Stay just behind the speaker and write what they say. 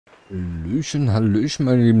Hallöchen, Hallöchen,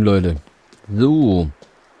 meine lieben Leute. So,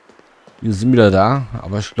 wir sind wieder da,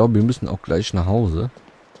 aber ich glaube, wir müssen auch gleich nach Hause,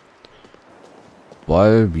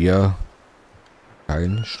 weil wir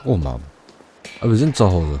keinen Strom haben. Aber wir sind zu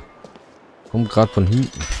Hause. Kommt gerade von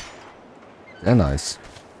hinten. Sehr nice.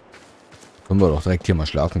 Können wir doch direkt hier mal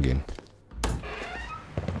schlafen gehen.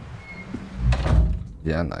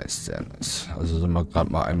 Sehr nice, sehr nice. Also sind wir gerade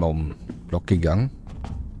mal einmal um den Block gegangen.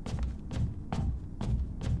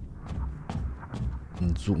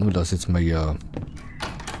 Und suchen wir das jetzt mal hier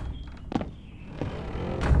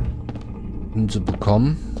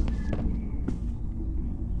hinzubekommen.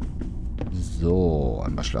 So,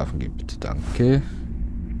 einmal schlafen gehen, bitte. Danke.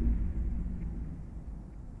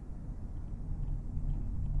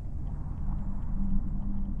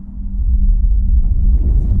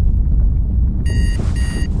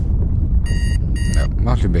 Ja,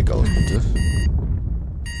 mach den Wecker aus, bitte.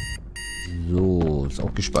 So, ist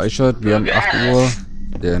auch gespeichert. Wir haben 8 Uhr.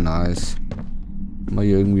 Sehr nice. Mal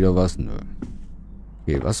hier irgendwie wieder was? Nö.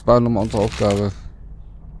 Okay, was war nochmal unsere Aufgabe?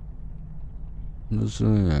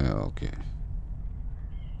 Ja, okay.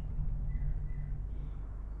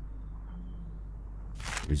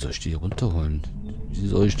 Wie soll ich die runterholen? Wie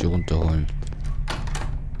soll ich die runterholen?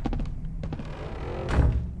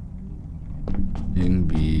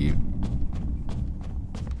 Irgendwie.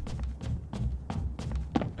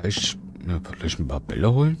 Vielleicht ein paar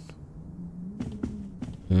Bälle holen?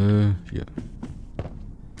 Hier.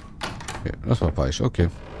 Ja, das war falsch, okay.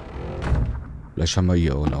 Vielleicht haben wir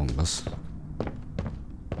hier auch noch irgendwas.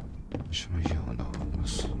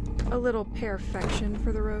 A little perfection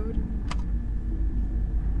for the road.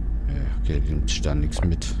 Ja, okay, die nimmt da nichts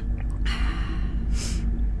mit.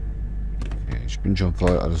 Okay, ich bin schon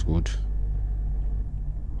voll, alles gut.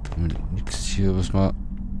 Nichts hier, was wir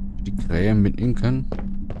die Krähen mitnehmen können.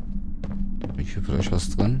 Habe ich hier vielleicht was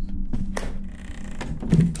drin?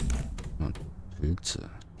 Und Pilze.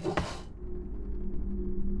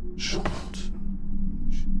 Schrott.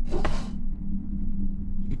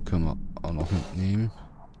 Die können wir auch noch mitnehmen.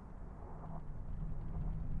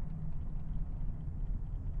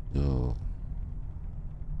 So.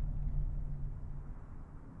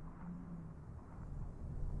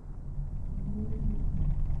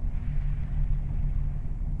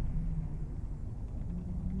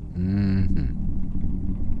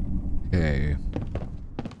 Okay.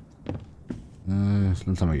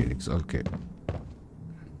 Sonst haben wir hier nichts. Okay.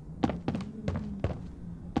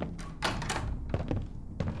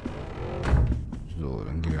 So,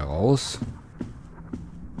 dann gehen wir raus.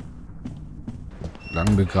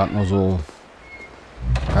 Solange wir gerade noch so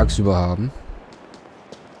tagsüber haben.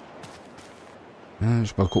 Ja,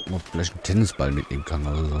 ich mal gucken, ob ich vielleicht einen Tennisball mitnehmen kann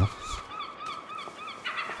oder so.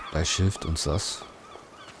 Vielleicht hilft uns das.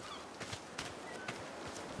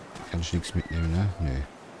 Kann ich nichts mitnehmen, ne? Nee.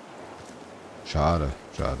 Schade,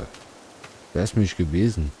 schade. Wäre es mich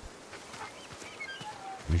gewesen.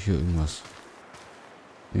 Habe ich hier irgendwas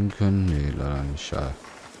nehmen können? Nee, leider nicht. Schade.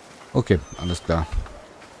 Okay, alles klar.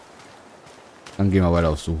 Dann gehen wir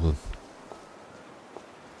weiter auf Suche.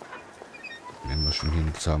 Wenn wir schon hier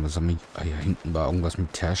nichts haben. Was haben wir? Ah ja, hinten war irgendwas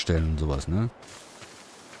mit Herstellen und sowas, ne?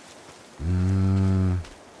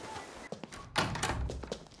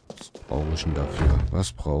 Was brauche ich denn dafür?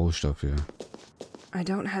 Was brauche ich dafür? I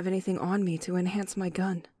don't have anything on me to enhance my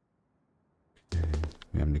gun. Okay.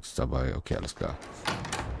 Wir haben nichts dabei. Okay, alles klar.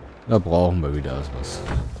 Da brauchen wir wieder was.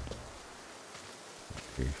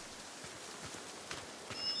 Okay.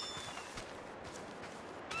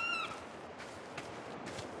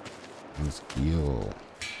 Ins Giro.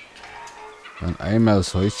 Dann einmal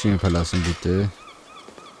das Häuschen verlassen, bitte.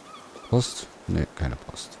 Post? Ne, keine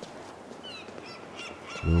Post.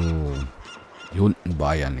 So. Hier unten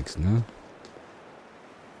war ja nichts, ne?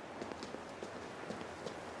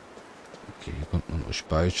 Okay, hier konnte man nur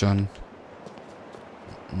speichern.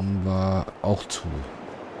 War auch zu.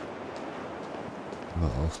 War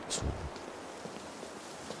auch zu.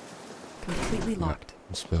 Completely locked. Ja,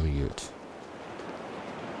 inspiriert.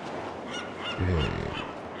 Okay.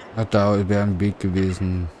 Hat da wäre ein Weg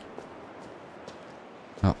gewesen,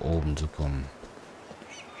 nach oben zu kommen.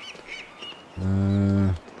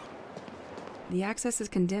 The access is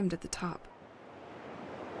condemned at the top.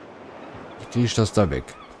 Kriege ich das da weg?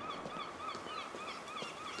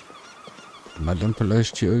 Haben wir dann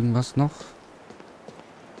vielleicht hier irgendwas noch?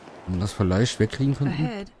 Und das vielleicht wegkriegen könnten?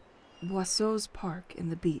 Ahead, Boisseau's Park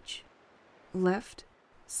in the beach. Left,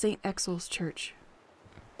 St. Exel's Church.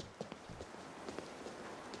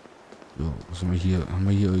 So, was haben wir hier? Haben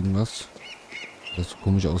wir hier irgendwas, das so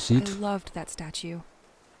komisch aussieht? I loved that statue.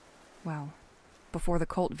 Well, before the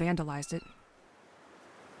cult vandalized it.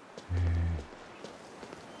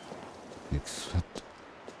 ist nichts. Hat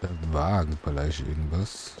der Wagen vielleicht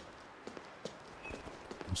irgendwas?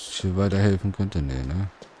 Was hier weiterhelfen könnte? Nee, ne?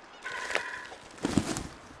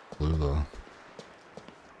 Pulver.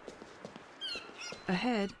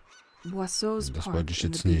 Ahead, Boisseau's Das Park wollte ich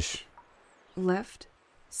in the jetzt nicht. beach. Left,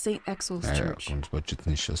 St. Exel's Naja, Church. komm, das wollte ich jetzt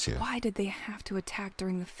nicht, das hier. Why did they have to attack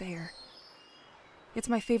during the fair? It's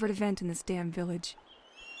my favorite event in this damn village.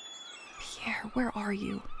 Pierre, where are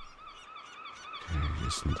you? Okay, hier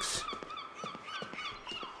ist nichts.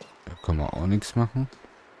 Da können wir auch nichts machen.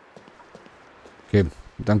 Okay,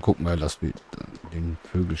 dann gucken wir, dass wir den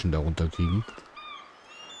Vögelchen da runterkriegen.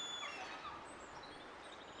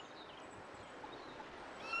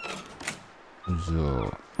 So.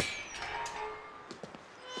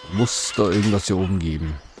 Muss da irgendwas hier oben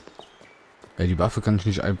geben. Ja, die Waffe kann ich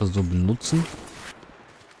nicht einfach so benutzen.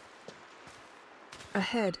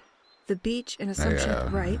 Ahead, the beach in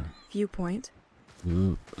Assumption right, viewpoint.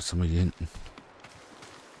 Was haben wir hier hinten?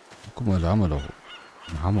 Guck mal, da haben wir doch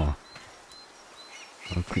einen Hammer.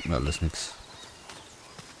 Da kriegt mir alles nichts.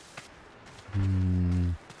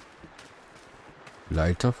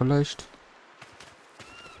 Leiter vielleicht?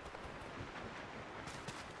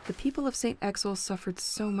 The people of St. Exel suffered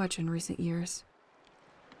so much in recent years.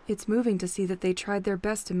 It's moving to see that they tried their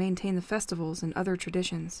best to maintain the festivals and other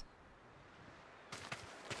traditions.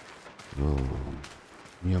 So.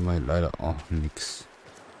 Hier haben wir leider auch nichts.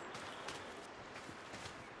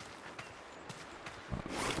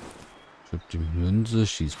 Ich hab die Münze,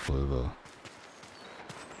 Schießpulver.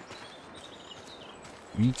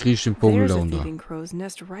 Wie kriege ich den Vogel There's da a runter? thieving crow's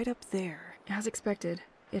nest right up there. As expected,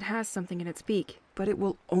 it has something in its beak, but it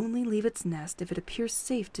will only leave its nest if it appears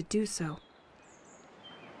safe to do so.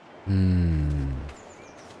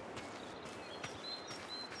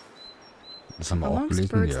 Das haben wir auch Amongst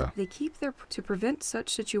gelesen, birds ja. that they keep there to prevent such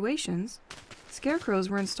situations, scarecrows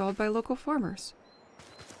were installed by local farmers.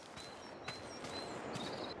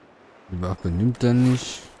 Die Waffe nimmt er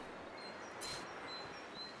nicht.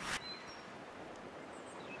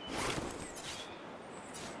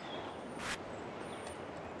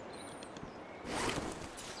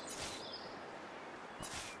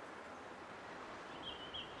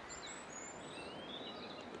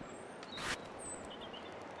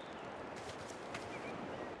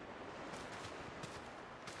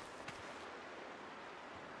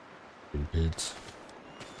 Den Pilz.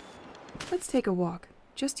 Let's take a walk,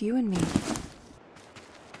 just you and me.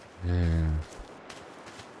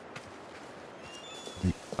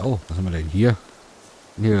 Oh, was haben wir denn hier?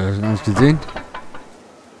 Hier, hast du gar nicht gesehen?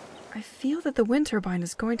 I feel that the wind turbine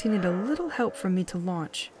is going to need a little help from me to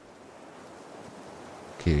launch.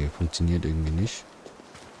 Okay, funktioniert irgendwie nicht.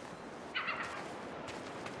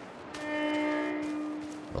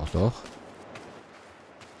 Doch, doch.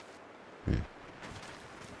 Nee.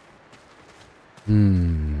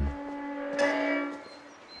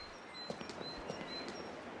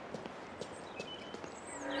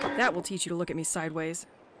 That will teach you to look at me sideways.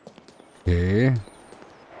 Okay.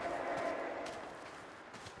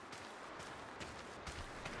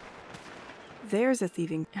 There's a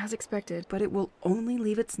thieving, as expected, but it will only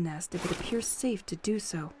leave its nest if it appears safe to do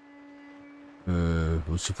so.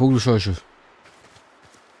 Wo ist die Vogelscheuche?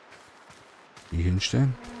 Die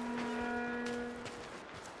hinstellen?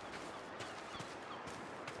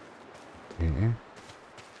 Okay.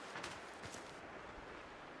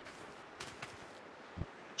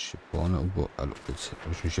 Hier vorne irgendwo. Also, jetzt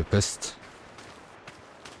habe ich mich hier fest.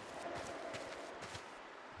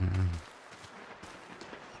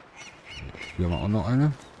 Hier haben wir auch noch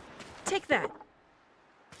eine. Take that.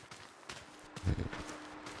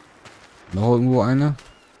 Noch irgendwo eine.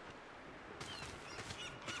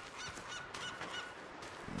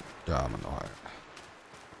 Da haben wir noch eine.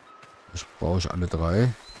 Das brauche ich alle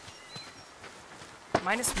drei.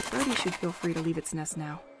 Minus Birdie should feel free to leave its nest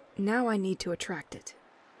now. Now I need to attract it.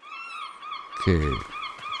 Okay.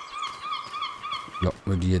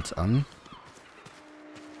 Locken wir die jetzt an.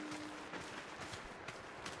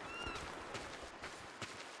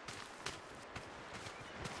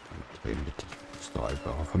 Drehen bitte. Das ist doch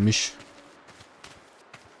einfacher für mich.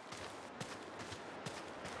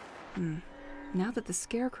 Now that the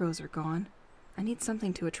scarecrows are gone, I need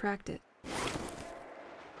something to attract it.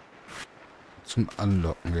 Zum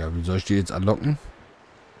Anlocken. Ja, wie soll ich die jetzt anlocken?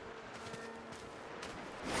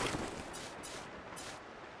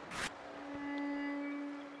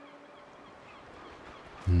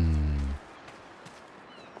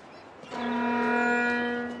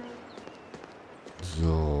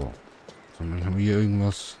 So. Dann haben wir hier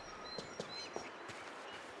irgendwas.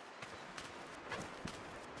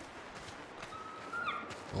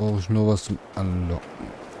 Brauche ich nur was zum Anlocken.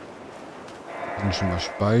 Dann schon mal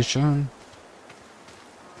speichern.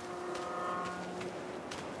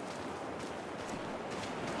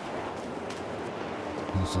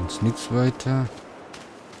 Sonst nichts weiter.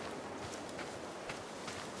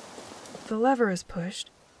 The lever is pushed,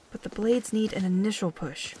 but the blades need an initial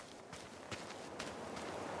push.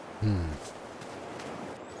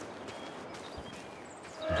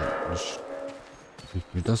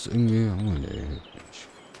 Kriegt mir das irgendwie? Oh nee.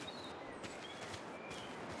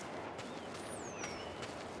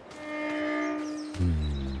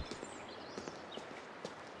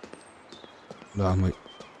 Da haben wir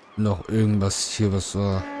noch irgendwas hier, was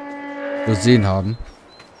wir gesehen haben.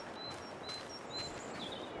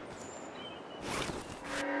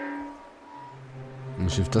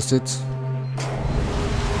 Was hilft das jetzt?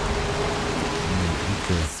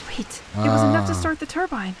 Okay. Sweet. It was enough to start the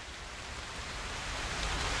turbine.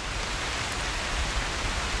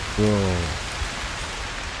 So.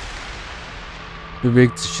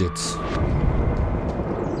 Bewegt sich jetzt.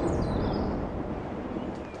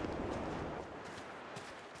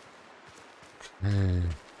 Okay.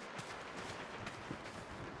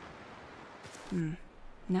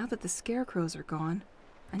 Now that the scarecrows are gone,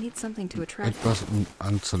 I need something to attract Etwas, um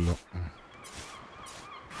anzulocken.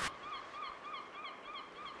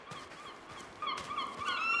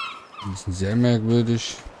 Das ist sehr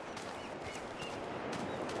merkwürdig.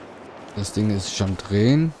 Das Ding ist schon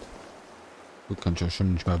drehen. Gut, kann ich ja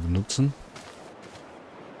schon nicht mal benutzen.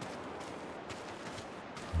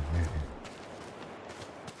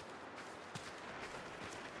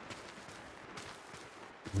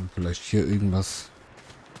 Und vielleicht hier irgendwas.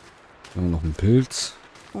 Wir haben noch einen Pilz.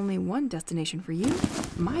 Only one destination for you.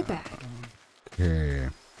 My bag. Okay.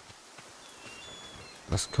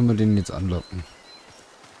 Was können wir denn jetzt anlocken?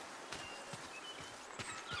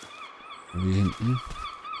 Wie hinten?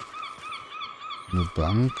 Eine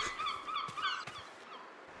Bank.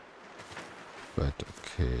 Weiter,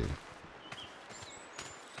 okay.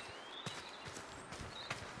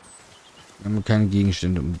 Wir haben keine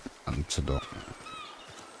Gegenstände, um anzudocken.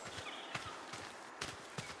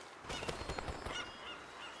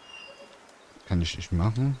 Kann ich nicht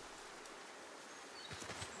machen.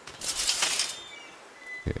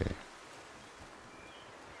 Okay.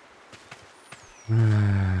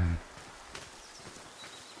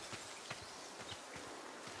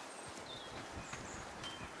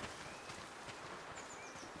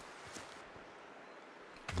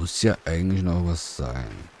 Muss ja eigentlich noch was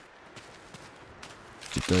sein.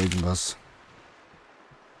 Gibt da irgendwas?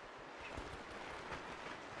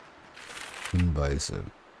 Hinweise.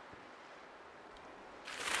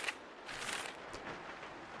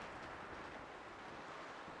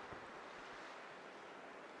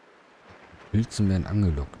 Pilze werden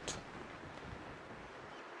angelockt.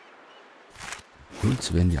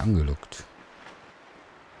 Pilze werden die angelockt.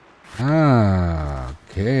 Ah,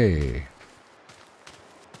 okay.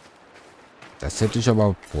 Das hätte ich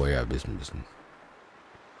aber vorher wissen müssen.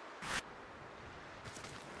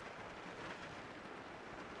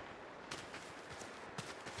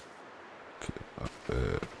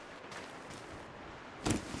 Okay,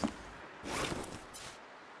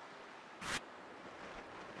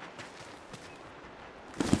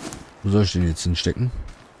 wo soll ich den jetzt hinstecken?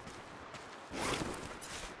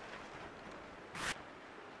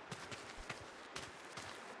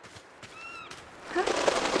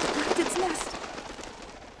 Its nest.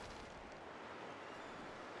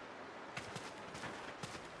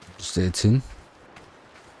 Wo ist der jetzt hin?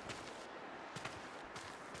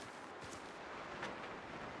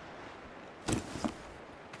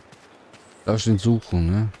 Darf ich den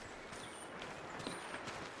suchen, ne?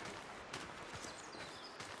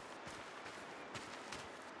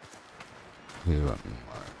 Okay, warten wir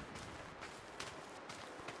mal.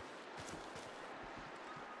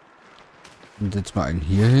 Und jetzt mal einen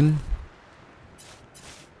hier hin.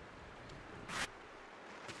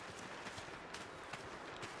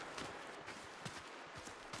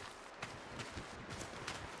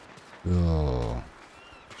 So.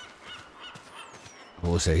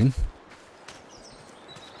 Wo ist er hin?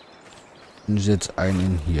 Und ich setze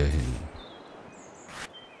einen hier hin.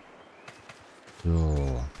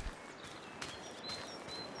 So.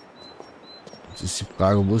 Jetzt ist die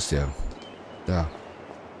Frage, wo ist der? Da.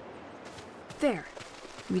 There.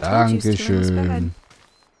 We told you to turn this bed. Dankeschön.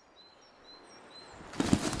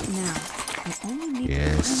 Now, I only need to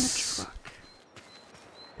Yes. find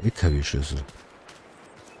the truck. LKW-Schlüssel.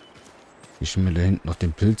 Ich nehme da hinten noch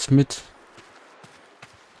den Pilz mit.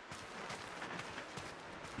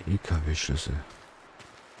 LKW-Schlüssel.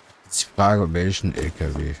 Jetzt die Frage, welchen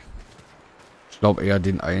LKW? Ich glaube eher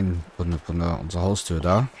den einen von der unserer Haustür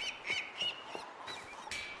da.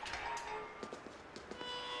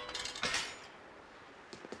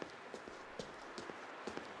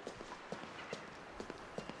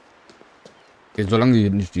 Okay, solange die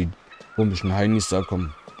nicht die komischen Heinis da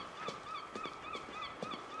kommen,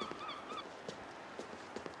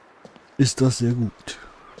 ist das sehr gut.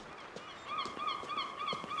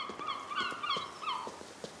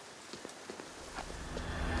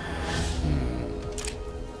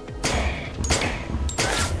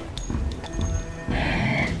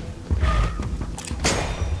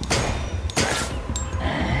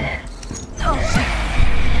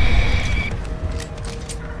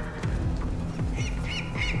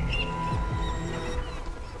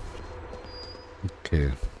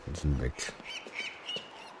 Okay, wir sind weg.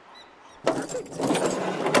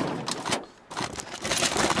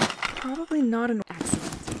 Probably not an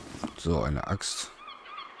accident. So, eine Axt.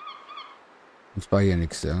 Uns war hier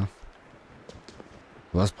nichts, ja.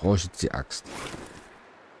 Was brauche ich jetzt die Axt?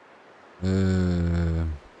 Ein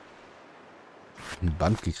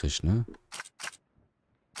Band gekriegt, ne?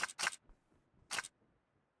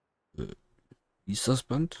 Wie ist das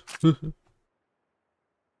Band?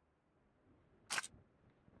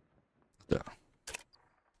 Da.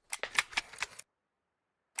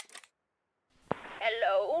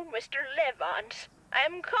 Hello, Mr. Levant.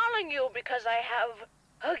 I'm calling you because I have,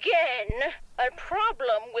 again, a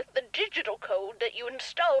problem with the digital code that you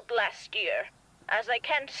installed last year. As I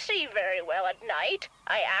can't see very well at night,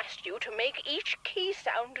 I asked you to make each key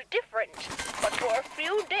sound different. But for a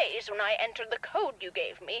few days when I entered the code you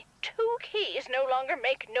gave me, 2 keys no longer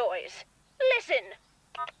make noise. Listen!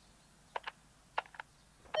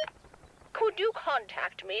 Could you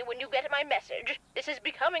contact me when you get my message? This is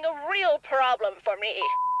becoming a real problem for me.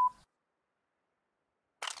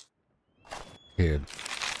 Okay.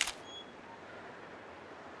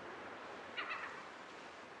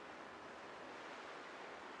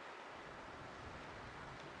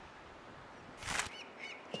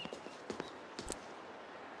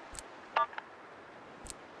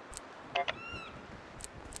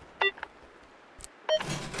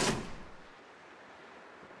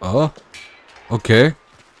 Oh. Okay.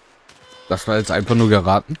 Das war jetzt einfach nur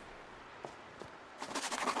geraten.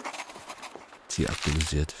 Sie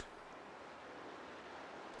aktualisiert.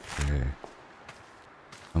 Okay.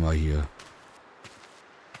 Haben wir hier.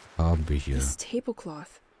 Haben wir hier. This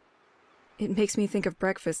tablecloth. It makes me think of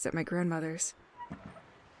breakfast at my grandmother's.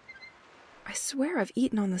 I swear I've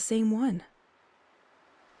eaten on the same one.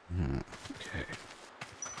 Okay.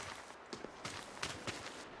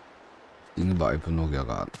 Dinge war einfach nur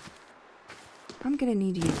geraten. I'm gonna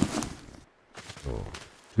need you. So.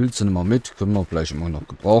 Pilze nehmen wir mit. Können wir vielleicht immer noch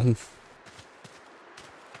gebrauchen.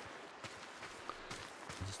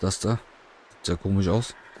 Was ist das da? Sieht sehr komisch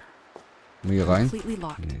aus. Kommen wir hier rein? Completely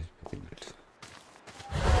locked. Nee,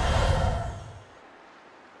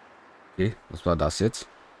 okay, was war das jetzt?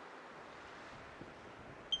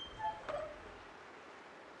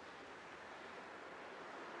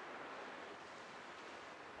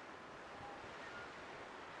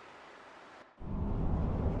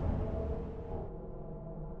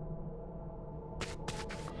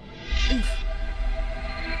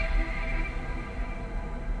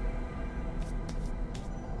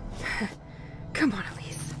 Come on,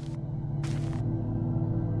 Elise.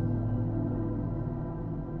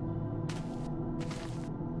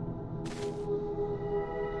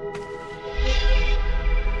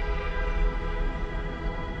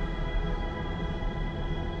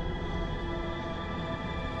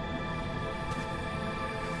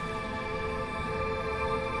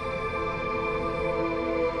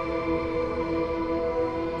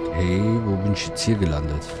 Hey, wo bin ich jetzt hier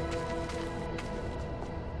gelandet?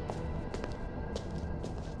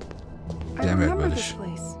 I Sehr remember merkwürdig. this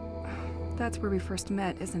place. That's where we first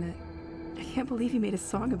met, isn't it? I can't believe you made a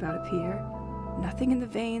song about it, Pierre. Nothing in the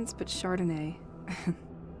veins but Chardonnay.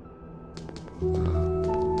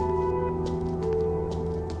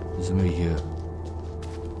 Wie sind wir hier?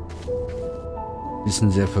 Bisschen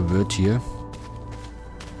sehr verwirrt hier.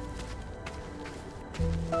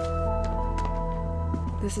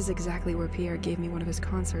 This is exactly where Pierre gave me one of his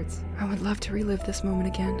concerts. I would love to relive this moment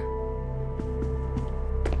again.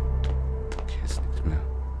 Okay, ist nichts mehr.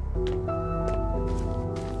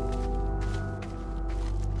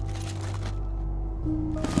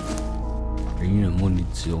 Keine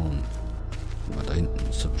Munition. Aber da hinten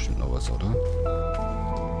ist doch bestimmt noch was, oder? Ne,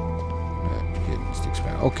 hier ist nichts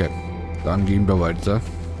mehr. Okay, dann gehen wir weiter.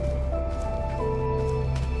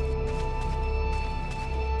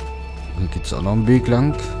 Hier gibt es auch noch einen Weg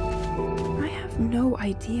lang. I have no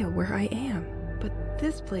idea where I am, but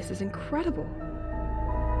this place is incredible.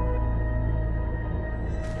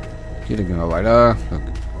 Okay, dann gehen wir weiter. Da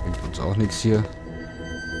bringt uns auch nichts hier.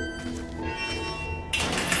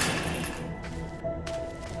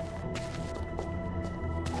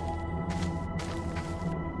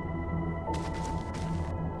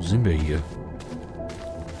 sind wir hier?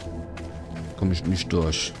 Komme ich nicht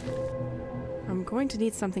durch. I'm going to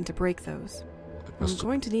need something to break those. Was I'm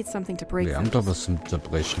going to need something to break wir haben doch those. was zum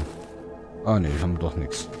Zerbrechen. Ah ne, wir haben doch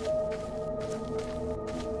nichts.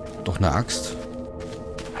 Doch eine Axt.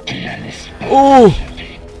 Oh!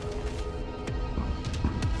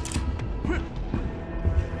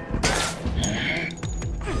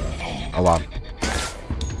 Aber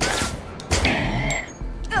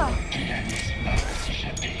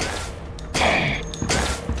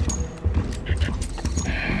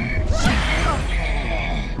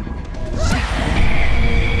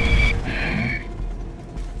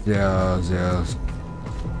sehr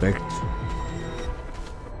suspekt.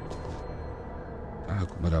 Ah,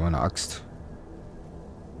 guck mal, da war eine Axt.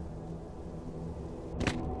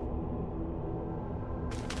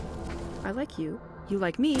 I like you. You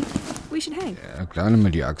like me. We should hang. Ja, klar, nimm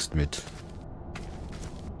mal die Axt mit.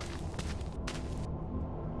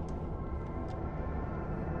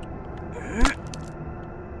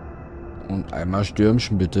 Und einmal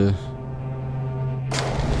Stürmchen, bitte.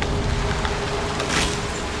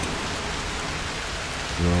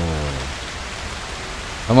 So.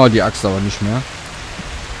 Haben wir die Axt aber nicht mehr.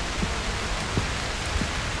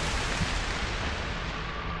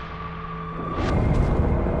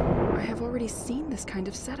 I have already seen this kind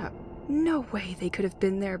of setup. No way they could have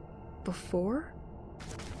been there before.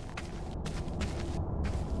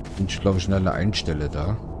 Bin ich, glaube ich, in einer Einstelle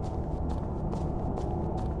da.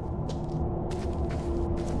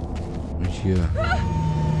 Und hier.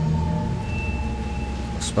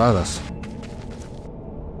 Was war das?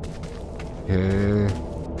 Okay.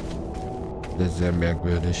 Das ist sehr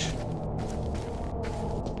merkwürdig.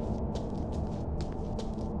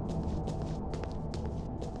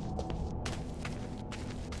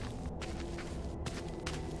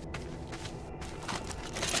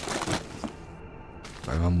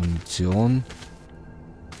 Einmal Munition.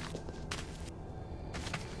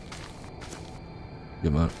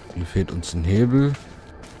 Hier fehlt uns ein Hebel.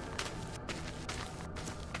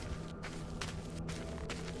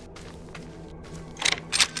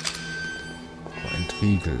 Ein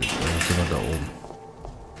Triegel. Da sind wir da oben.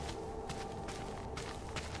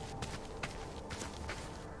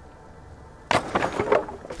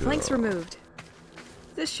 Flanks removed.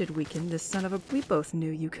 This should weaken this son of a... We both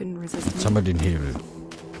knew you couldn't resist Jetzt me. haben wir den Hebel.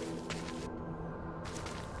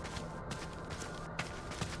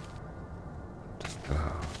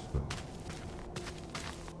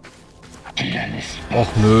 Och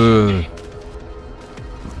nö.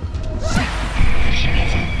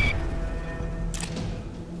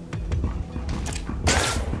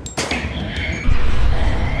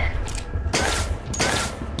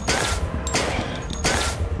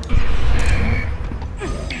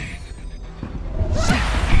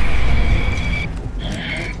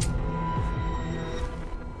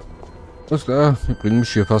 Alles klar, wir bringen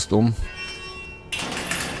mich hier fast um.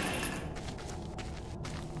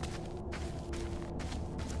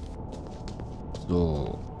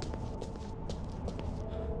 So.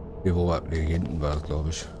 Hier, wo war, hier hinten war es, glaube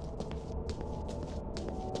ich.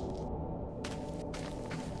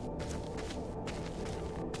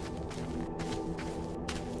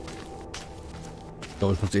 Ich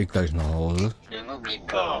glaube, ich muss eh gleich nach Hause.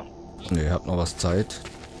 Ne, ich hab noch was Zeit.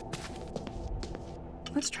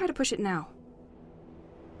 Let's try to push it now.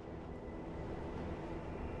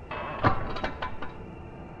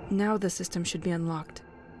 Now the system should be unlocked.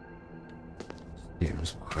 System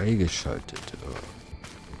ist freigeschaltet.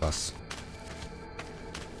 Was?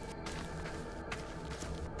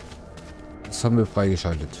 Das haben wir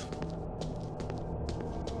freigeschaltet.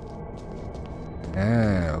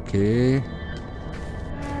 Okay.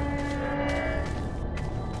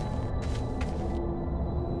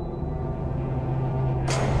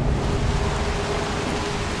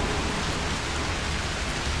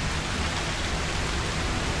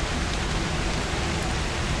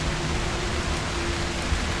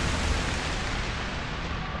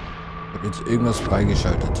 Jetzt irgendwas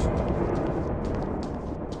freigeschaltet.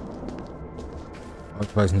 Aber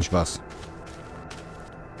ich weiß nicht was.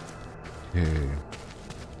 Okay.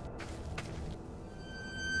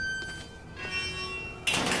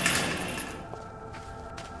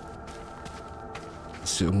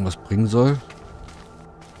 Dass hier irgendwas bringen soll.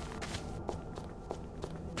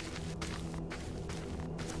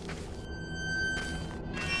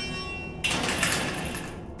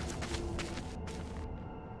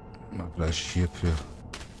 Gleich hierfür.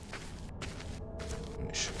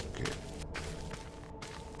 Nicht. Okay.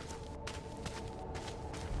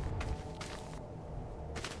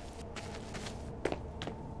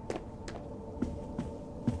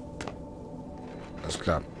 Alles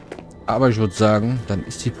klar. Aber ich würde sagen, dann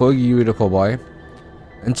ist die Folge hier wieder vorbei.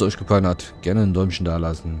 Wenn es euch gefallen hat, gerne ein Däumchen da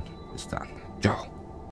lassen. Bis dann. Ciao.